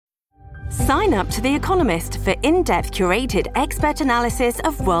Sign up to The Economist for in-depth curated expert analysis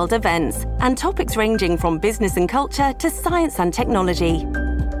of world events and topics ranging from business and culture to science and technology.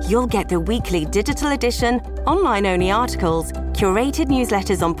 You'll get the weekly digital edition, online-only articles, curated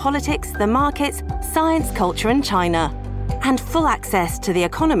newsletters on politics, the markets, science, culture and China, and full access to The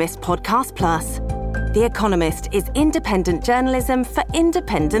Economist Podcast Plus. The Economist is independent journalism for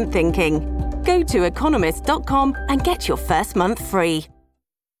independent thinking. Go to economist.com and get your first month free.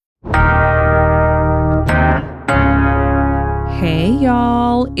 Hey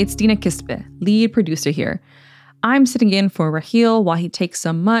y'all, it's Dina Kispe, lead producer here. I'm sitting in for Raheel while he takes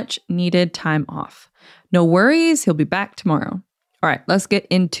some much needed time off. No worries, he'll be back tomorrow. All right, let's get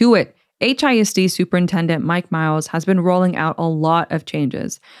into it. HISD Superintendent Mike Miles has been rolling out a lot of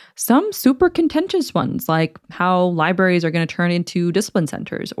changes. Some super contentious ones, like how libraries are going to turn into discipline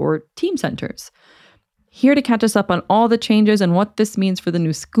centers or team centers. Here to catch us up on all the changes and what this means for the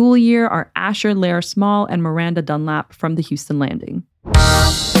new school year are Asher Lair Small and Miranda Dunlap from the Houston Landing.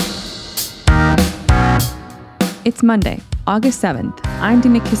 It's Monday, August 7th. I'm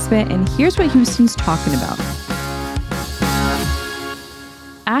Dina Kispe, and here's what Houston's talking about.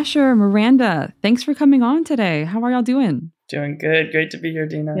 Asher, Miranda, thanks for coming on today. How are y'all doing? Doing good. Great to be here,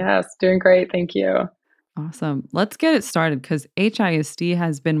 Dina. Yes, doing great. Thank you. Awesome. Let's get it started because HISD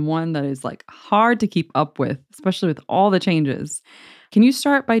has been one that is hard to keep up with, especially with all the changes. Can you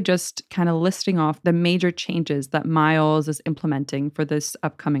start by just kind of listing off the major changes that Miles is implementing for this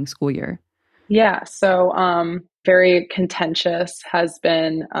upcoming school year? Yeah, so very contentious has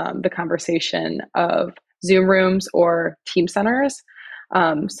been the conversation of Zoom rooms or team centers.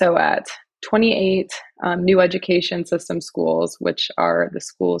 So at 28 new education system schools, which are the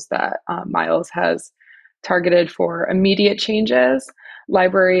schools that Miles has targeted for immediate changes,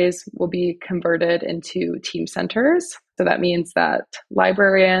 libraries will be converted into team centers. So that means that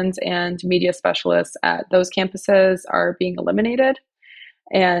librarians and media specialists at those campuses are being eliminated.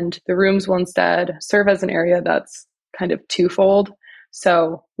 And the rooms will instead serve as an area that's kind of twofold.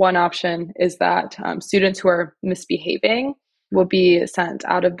 So one option is that students who are misbehaving will be sent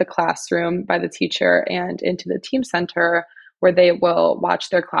out of the classroom by the teacher and into the team center, where they will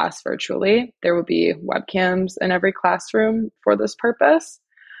watch their class virtually. There will be webcams in every classroom for this purpose.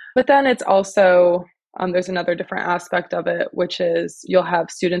 But then it's also, there's another different aspect of it, which is you'll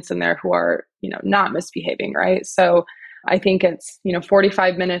have students in there who are, not misbehaving, right? So I think it's,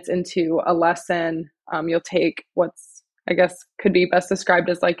 45 minutes into a lesson, you'll take what's, I guess, could be best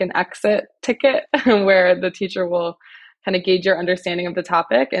described as an exit ticket, where the teacher will kind of gauge your understanding of the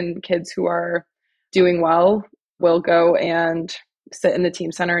topic, and kids who are doing well will go and sit in the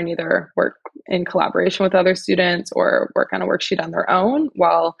team center and either work in collaboration with other students or work on a worksheet on their own,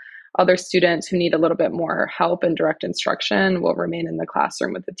 while other students who need a little bit more help and direct instruction will remain in the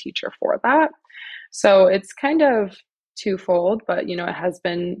classroom with the teacher for that. So it's kind of twofold, but it has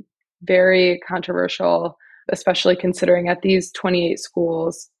been very controversial, especially considering at these 28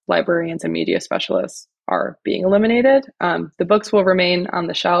 schools, librarians and media specialists are being eliminated. The books will remain on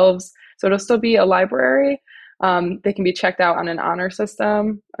the shelves, so it'll still be a library. They can be checked out on an honor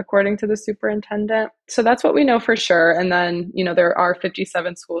system, according to the superintendent. So that's what we know for sure. And then, there are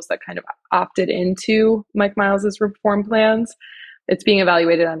 57 schools that kind of opted into Mike Miles's reform plans. It's being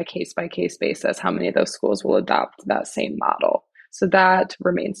evaluated on a case-by-case basis, how many of those schools will adopt that same model. So that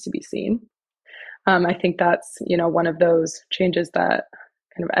remains to be seen. I think that's, one of those changes that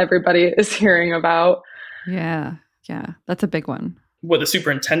kind of everybody is hearing about. Yeah, that's a big one. What the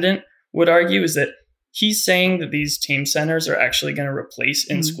superintendent would argue is that he's saying that these team centers are actually going to replace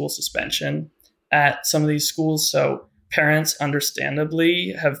in-school suspension at some of these schools. So parents,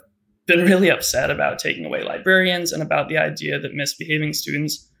 understandably, have been really upset about taking away librarians and about the idea that misbehaving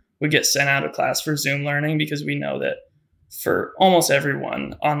students would get sent out of class for Zoom learning, because we know that for almost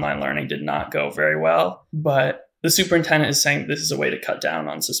everyone, online learning did not go very well. But the superintendent is saying this is a way to cut down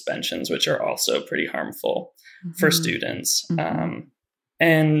on suspensions, which are also pretty harmful for students.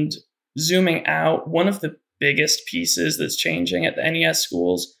 And zooming out, one of the biggest pieces that's changing at the NES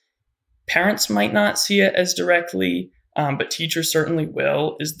schools, parents might not see it as directly, but teachers certainly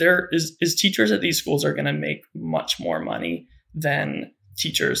will, is teachers at these schools are going to make much more money than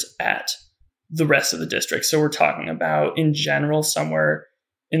teachers at the rest of the district. So we're talking about, in general, somewhere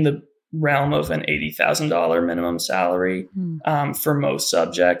in the realm of an $80,000 minimum salary for most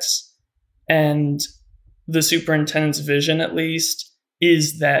subjects. And the superintendent's vision, at least,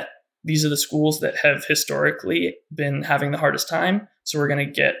 is that these are the schools that have historically been having the hardest time. So we're going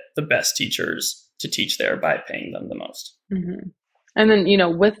to get the best teachers to teach there by paying them the most. Mm-hmm. And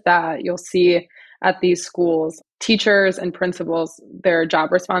then, with that, you'll see at these schools, teachers and principals, their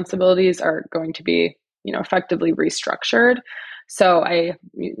job responsibilities are going to be, effectively restructured. So I,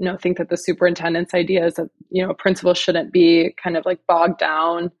 think that the superintendent's idea is that, a principal shouldn't be kind of like bogged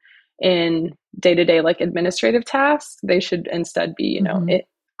down in day-to-day like administrative tasks. They should instead be,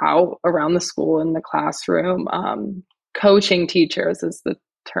 out around the school in the classroom. Coaching teachers is the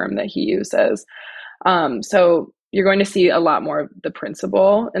term that he uses. So you're going to see a lot more of the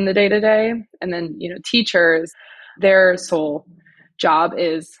principal in the day-to-day. And then, teachers, their sole job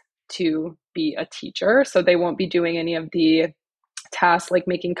is to be a teacher. So they won't be doing any of the tasks like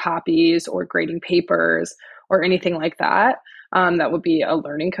making copies or grading papers or anything like that. That would be a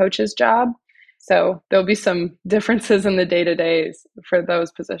learning coach's job. So there'll be some differences in the day-to-days for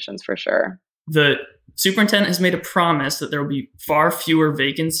those positions for sure. The superintendent has made a promise that there will be far fewer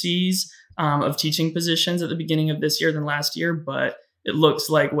vacancies of teaching positions at the beginning of this year than last year, but it looks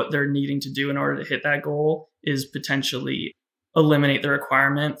like what they're needing to do in order to hit that goal is potentially eliminate the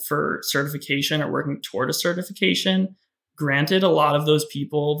requirement for certification or working toward a certification. Granted, a lot of those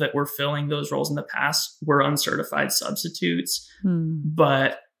people that were filling those roles in the past were uncertified substitutes,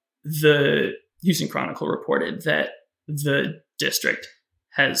 but the Houston Chronicle reported that the district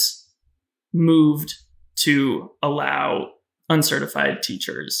has moved to allow uncertified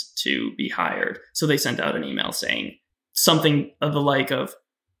teachers to be hired. So they sent out an email saying something of the like of,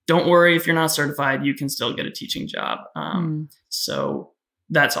 don't worry, if you're not certified, you can still get a teaching job. So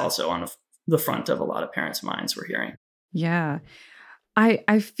that's also on the front of a lot of parents' minds we're hearing. Yeah.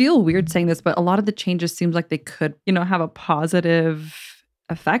 I feel weird saying this, but a lot of the changes seems like they could, have a positive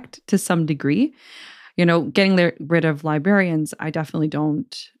effect to some degree. Getting rid of librarians, I definitely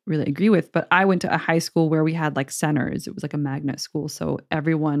don't really agree with. But I went to a high school where we had like centers. It was like a magnet school. So it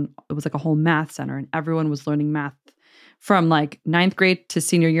was like a whole math center, and everyone was learning math from like 9th grade to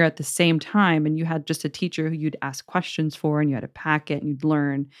senior year at the same time. And you had just a teacher who you'd ask questions for, and you had a packet and you'd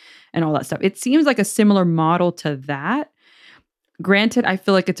learn and all that stuff. It seems like a similar model to that. Granted, I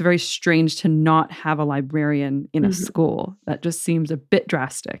feel like it's very strange to not have a librarian in a school. That just seems a bit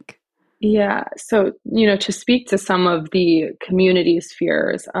drastic. Yeah. So, to speak to some of the community's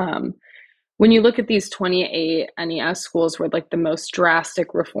fears, when you look at these 28 NES schools where like the most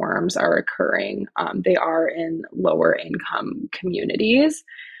drastic reforms are occurring, they are in lower income communities.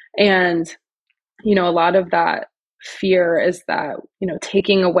 And, a lot of that fear is that,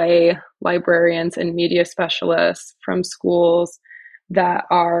 taking away librarians and media specialists from schools that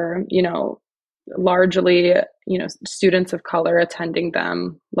are, largely, students of color attending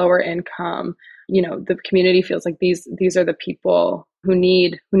them, lower income, the community feels like these are the people who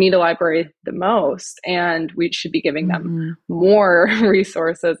need a library the most, and we should be giving them more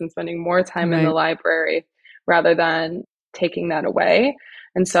resources and spending more time in the library rather than taking that away.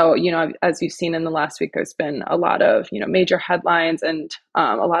 And so, as you've seen in the last week, there's been a lot of, major headlines and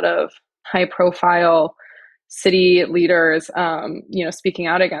a lot of high profile city leaders, speaking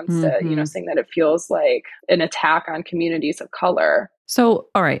out against it, saying that it feels like an attack on communities of color. So,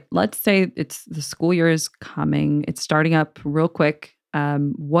 all right, let's say the school year is coming. It's starting up real quick.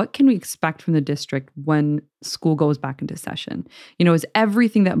 What can we expect from the district when school goes back into session? Is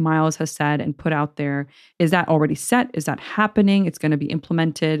everything that Miles has said and put out there, is that already set? Is that happening? It's going to be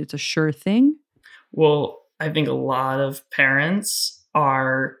implemented? It's a sure thing? Well, I think a lot of parents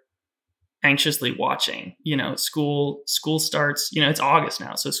are anxiously watching. School starts, it's August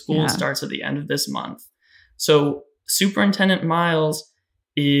now. So school starts at the end of this month. So Superintendent Miles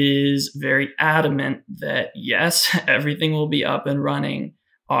is very adamant that yes, everything will be up and running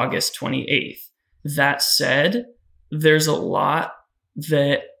August 28th. That said, there's a lot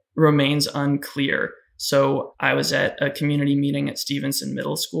that remains unclear. So I was at a community meeting at Stevenson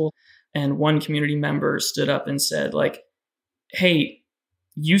Middle School, and one community member stood up and said, like, hey,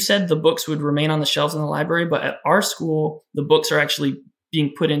 you said the books would remain on the shelves in the library, but at our school, the books are actually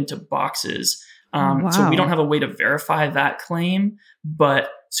being put into boxes. So we don't have a way to verify that claim. But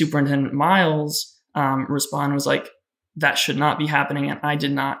Superintendent Miles' respond was like, that should not be happening. And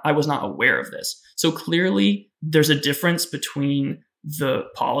I was not aware of this. So clearly there's a difference between the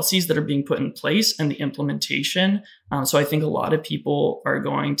policies that are being put in place and the implementation. So I think a lot of people are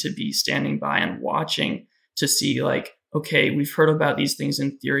going to be standing by and watching to see like, okay, we've heard about these things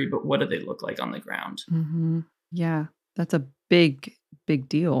in theory, but what do they look like on the ground? Yeah, that's a big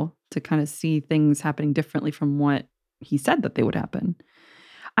deal to kind of see things happening differently from what he said that they would happen.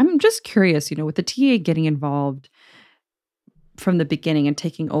 I'm just curious, with the TA getting involved from the beginning and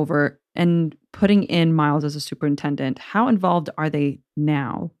taking over and putting in Miles as a superintendent, how involved are they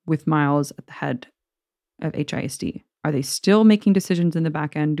now with Miles at the head of HISD? Are they still making decisions in the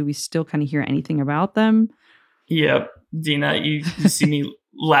back end? Do we still kind of hear anything about them? Yep. Dina, you see me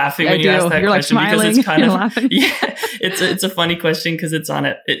laughing Yeah, when you ask that You're question, like smiling, because it's kind of laughing. Yeah, it's a funny question because it's on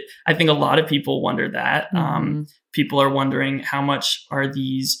it. I think a lot of people wonder that. People are wondering, how much are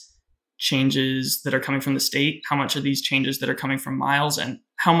these changes that are coming from the state? How much are these changes that are coming from Miles? And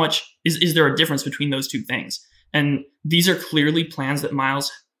how much is there a difference between those two things? And these are clearly plans that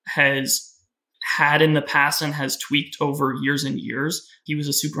Miles has had in the past and has tweaked over years and years. He was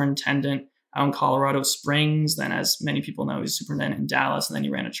a superintendent out in Colorado Springs. Then, as many people know, he's superintendent in Dallas, and then he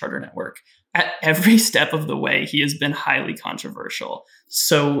ran a charter network. At every step of the way, he has been highly controversial.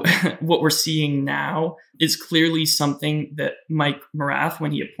 So what we're seeing now is clearly something that Mike Morath,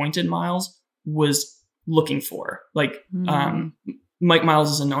 when he appointed Miles, was looking for. Like, Mike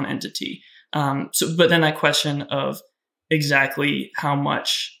Miles is a known entity. But then that question of exactly how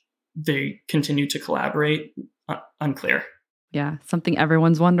much they continue to collaborate, unclear. Yeah, something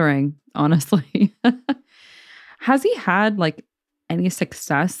everyone's wondering, honestly. Has he had like any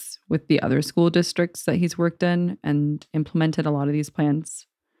success with the other school districts that he's worked in and implemented a lot of these plans?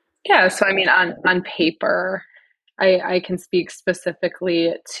 Yeah, so I mean, on paper, I can speak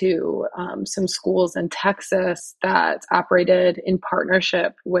specifically to some schools in Texas that operated in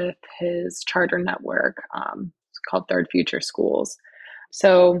partnership with his charter network. It's called Third Future Schools.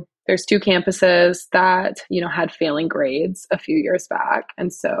 So there's 2 campuses that, had failing grades a few years back.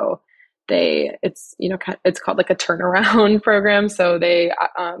 And so it's called like a turnaround program. So they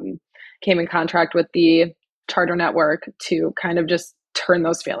came in contract with the charter network to kind of just turn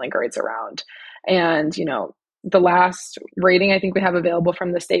those failing grades around. And, the last rating I think we have available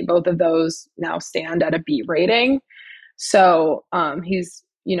from the state, both of those now stand at a B rating. So he's,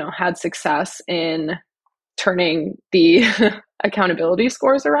 had success in turning the accountability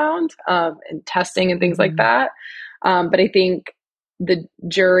scores around and testing and things like that. But I think the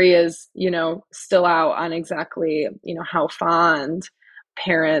jury is, still out on exactly, how fond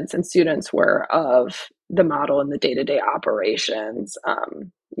parents and students were of the model and the day-to-day operations.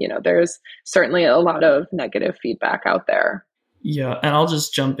 There's certainly a lot of negative feedback out there. Yeah. And I'll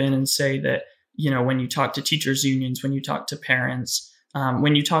just jump in and say that, when you talk to teachers unions, when you talk to parents,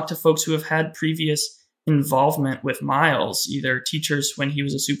 when you talk to folks who have had previous involvement with Miles, either teachers when he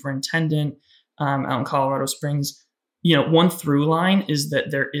was a superintendent out in Colorado Springs, one through line is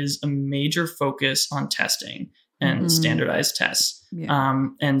that there is a major focus on testing and standardized tests. Yeah.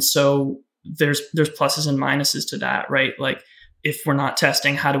 And so there's pluses and minuses to that, right? Like, if we're not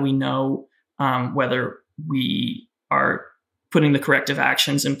testing, how do we know whether we are putting the corrective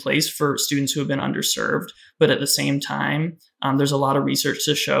actions in place for students who have been underserved? But at the same time, there's a lot of research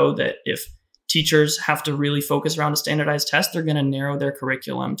to show that if teachers have to really focus around a standardized test, they're going to narrow their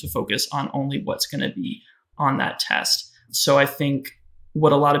curriculum to focus on only what's going to be on that test. So I think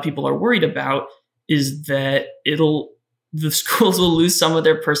what a lot of people are worried about is that the schools will lose some of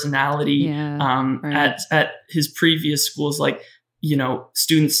their personality. Right. At his previous schools, like,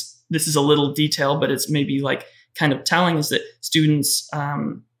 students, this is a little detail, but it's maybe like kind of telling, is that students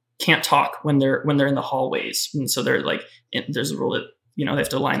can't talk when they're in the hallways. And so they're like, there's a rule that, they have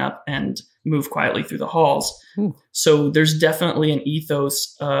to line up and move quietly through the halls. Ooh. So there's definitely an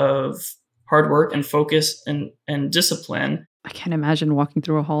ethos of hard work and focus and discipline. I can't imagine walking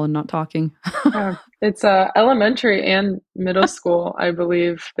through a hall and not talking. It's elementary and middle school, I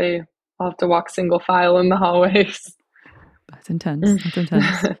believe. They all have to walk single file in the hallways. That's intense.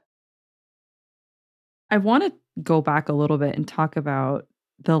 I want to go back a little bit and talk about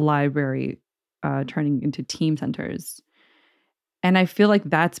the library turning into team centers. And I feel like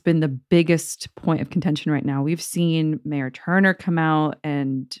that's been the biggest point of contention right now. We've seen Mayor Turner come out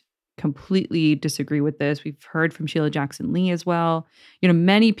and completely disagree with this. We've heard from Sheila Jackson Lee as well.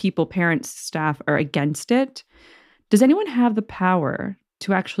 Many people, parents, staff are against it. Does anyone have the power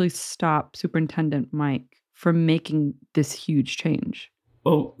to actually stop Superintendent Mike from making this huge change?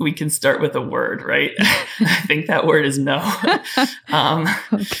 Well, we can start with a word, right? I think that word is no.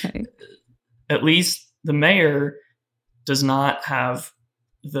 Okay. At least the mayor does not have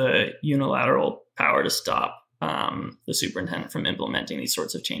the unilateral power to stop the superintendent from implementing these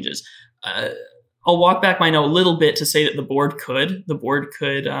sorts of changes. I'll walk back my no a little bit to say that the board could. The board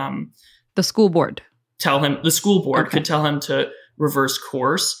could. The school board. The school board could tell him to reverse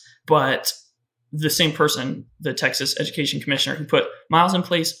course, but the same person, the Texas Education Commissioner who put Miles in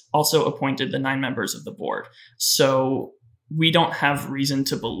place, also appointed the 9 members of the board. So we don't have reason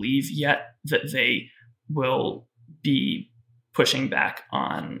to believe yet that they will be pushing back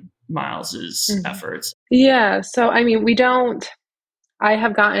on Miles's efforts. Yeah. So, I mean, we don't I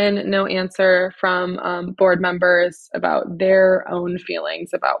have gotten no answer from board members about their own feelings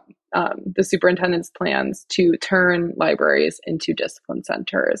about the superintendent's plans to turn libraries into discipline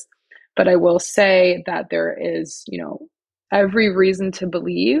centers. But I will say that there is, every reason to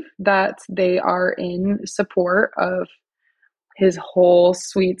believe that they are in support of his whole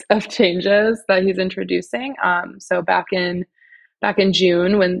suite of changes that he's introducing. So back in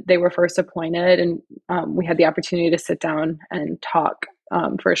June when they were first appointed, and we had the opportunity to sit down and talk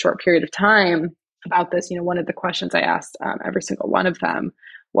for a short period of time about this. One of the questions I asked every single one of them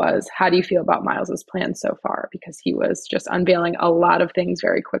was, how do you feel about Miles's plan so far? Because he was just unveiling a lot of things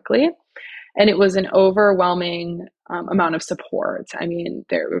very quickly. And it was an overwhelming amount of support. I mean,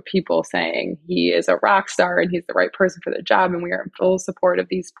 there were people saying he is a rock star and he's the right person for the job, and we are in full support of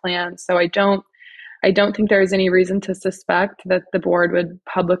these plans. So I don't think there is any reason to suspect that the board would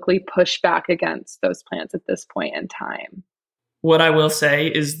publicly push back against those plans at this point in time. What I will say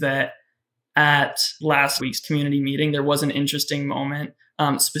is that at last week's community meeting, there was an interesting moment,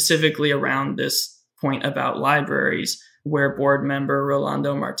 specifically around this point about libraries, where board member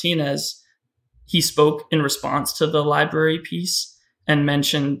Rolando Martinez, he spoke in response to the library piece and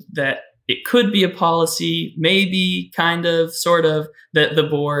mentioned that it could be a policy, maybe kind of, sort of, that the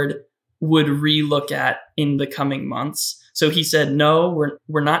board would relook at in the coming months. So he said, no,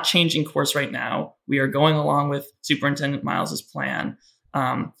 we're not changing course right now. We are going along with Superintendent Miles's plan.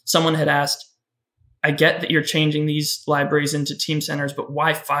 Someone had asked, I get that you're changing these libraries into team centers, but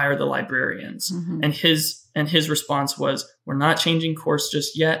why fire the librarians? Mm-hmm. And his response was, we're not changing course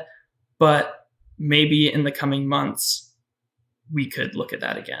just yet, but maybe in the coming months, we could look at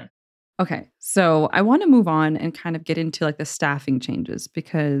that again. Okay, so I want to move on and kind of get into like the staffing changes,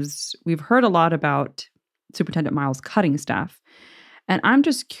 because we've heard a lot about Superintendent Miles cutting staff. And I'm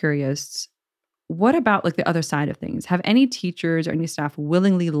just curious, what about like the other side of things? Have any teachers or any staff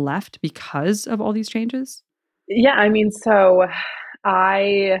willingly left because of all these changes? Yeah, I mean, so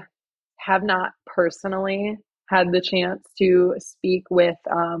I have not personally had the chance to speak with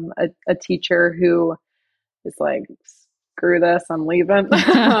a teacher who is like, screw this, I'm leaving.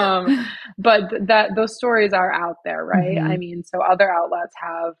 But those stories are out there, right? Mm-hmm. I mean, so other outlets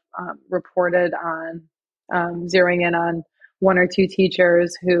have reported on zeroing in on one or two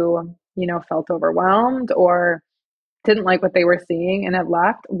teachers who, felt overwhelmed or didn't like what they were seeing and have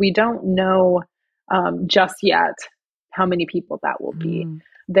left. We don't know just yet how many people that will be.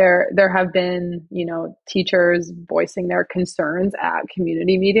 There have been, teachers voicing their concerns at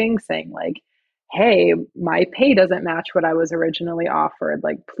community meetings, saying like, hey, my pay doesn't match what I was originally offered.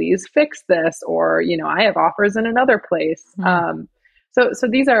 Like, please fix this. Or, I have offers in another place. So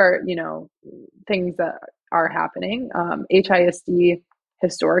these are, things that are happening. HISD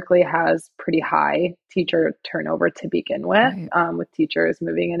historically has pretty high teacher turnover to begin with, right. With teachers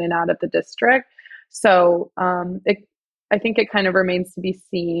moving in and out of the district. So I think it kind of remains to be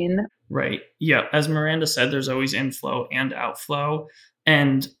seen. Right. Yeah. As Miranda said, there's always inflow and outflow.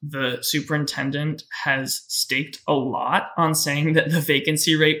 And the superintendent has staked a lot on saying that the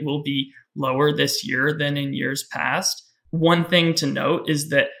vacancy rate will be lower this year than in years past. One thing to note is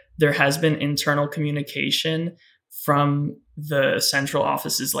that there has been internal communication from the central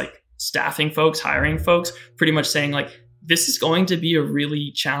offices, like staffing folks, hiring folks, pretty much saying like, this is going to be a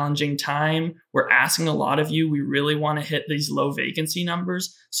really challenging time. We're asking a lot of you. We really want to hit these low vacancy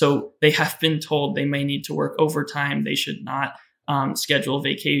numbers. So they have been told they may need to work overtime. They should not schedule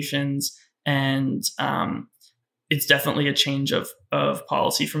vacations. And it's definitely a change of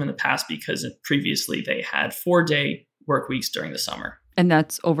policy from in the past, because previously they had 4-day work weeks during the summer. And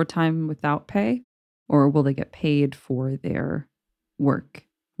that's overtime without pay? Or will they get paid for their work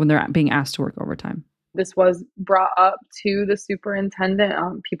when they're being asked to work overtime? This was brought up to the superintendent,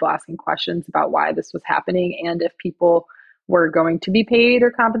 people asking questions about why this was happening and if people were going to be paid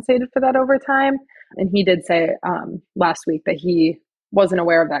or compensated for that overtime. And he did say last week that he wasn't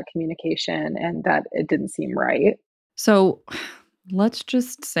aware of that communication and that it didn't seem right. So let's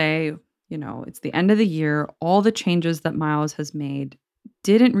just say, it's the end of the year. All the changes that Miles has made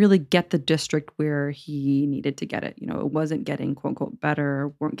didn't really get the district where he needed to get it. It wasn't getting quote unquote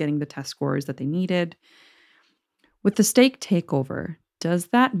better, weren't getting the test scores that they needed. With the stake takeover, does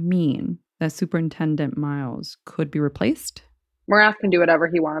that mean that Superintendent Miles could be replaced? Morath can do whatever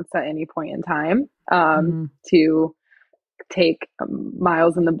he wants at any point in time to take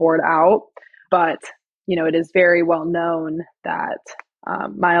Miles and the board out. But, it is very well known that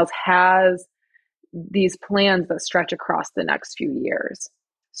Miles has these plans that stretch across the next few years.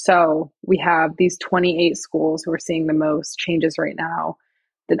 So we have these 28 schools who are seeing the most changes right now.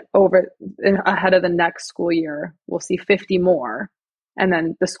 That ahead of the next school year, we'll see 50 more. And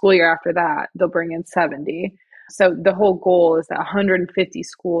then the school year after that, they'll bring in 70. So the whole goal is that 150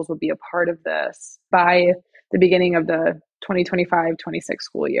 schools will be a part of this by the beginning of the 2025-26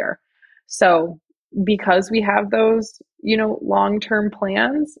 school year. So because we have those, long-term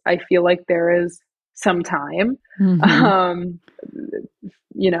plans, I feel like there is some time,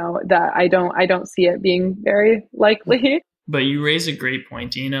 that I don't see it being very likely. But you raise a great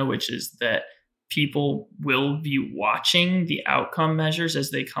point, Dina, which is that people will be watching the outcome measures as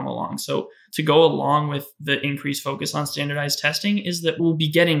they come along. So to go along with the increased focus on standardized testing is that we'll be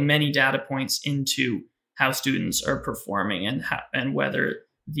getting many data points into how students are performing and whether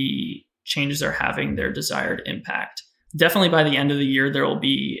the changes are having their desired impact. Definitely by the end of the year, there will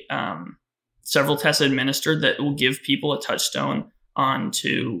be several tests administered that will give people a touchstone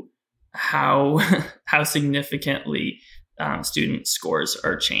onto how significantly student scores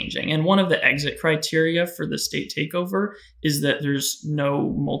are changing. And one of the exit criteria for the state takeover is that there's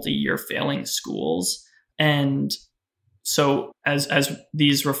no multi-year failing schools. And so as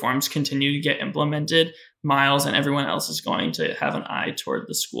these reforms continue to get implemented, Miles and everyone else is going to have an eye toward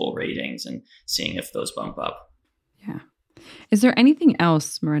the school ratings and seeing if those bump up. Yeah. Is there anything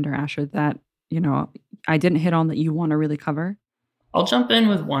else, Miranda or Asher, that, I didn't hit on that you want to really cover? I'll jump in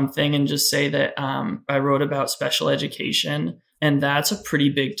with one thing and just say that I wrote about special education, and that's a pretty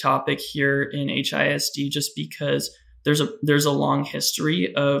big topic here in HISD just because there's a long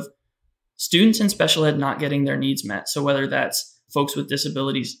history of students in special ed not getting their needs met. So whether that's folks with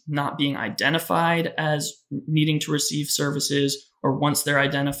disabilities not being identified as needing to receive services, or once they're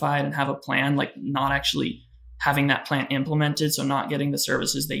identified and have a plan, like not actually having that plan implemented, so not getting the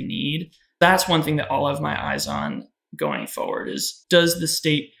services they need. That's one thing that I'll have my eyes on going forward is, does the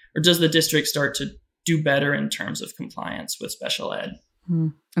state or does the district start to do better in terms of compliance with special ed?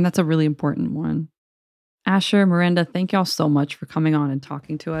 And that's a really important one. Asher, Miranda, thank y'all so much for coming on and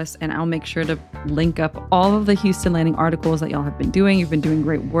talking to us. And I'll make sure to link up all of the Houston Landing articles that y'all have been doing. You've been doing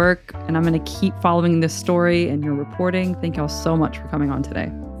great work. And I'm going to keep following this story and your reporting. Thank y'all so much for coming on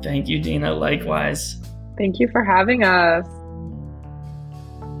today. Thank you, Dina. Likewise. Thank you for having us.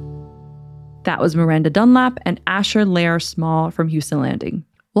 That was Miranda Dunlap and Asher Lair Small from Houston Landing.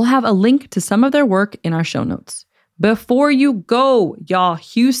 We'll have a link to some of their work in our show notes. Before you go, y'all,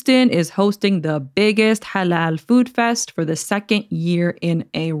 Houston is hosting the biggest halal food fest for the second year in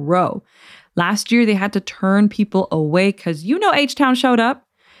a row. Last year, they had to turn people away because H-Town showed up.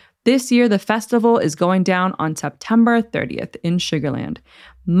 This year, the festival is going down on September 30th in Sugar Land.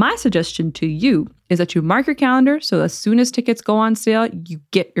 My suggestion to you is that you mark your calendar so as soon as tickets go on sale, you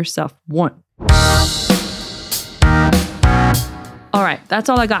get yourself one. All right, that's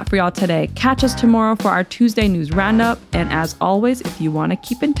all I got for y'all today. Catch us tomorrow for our Tuesday news roundup. And as always, if you want to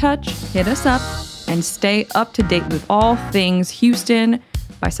keep in touch, hit us up and stay up to date with all things Houston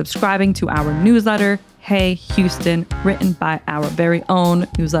by subscribing to our newsletter, Hey Houston, written by our very own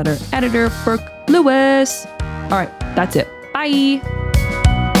newsletter editor, Brooke Lewis. All right, that's it. Bye.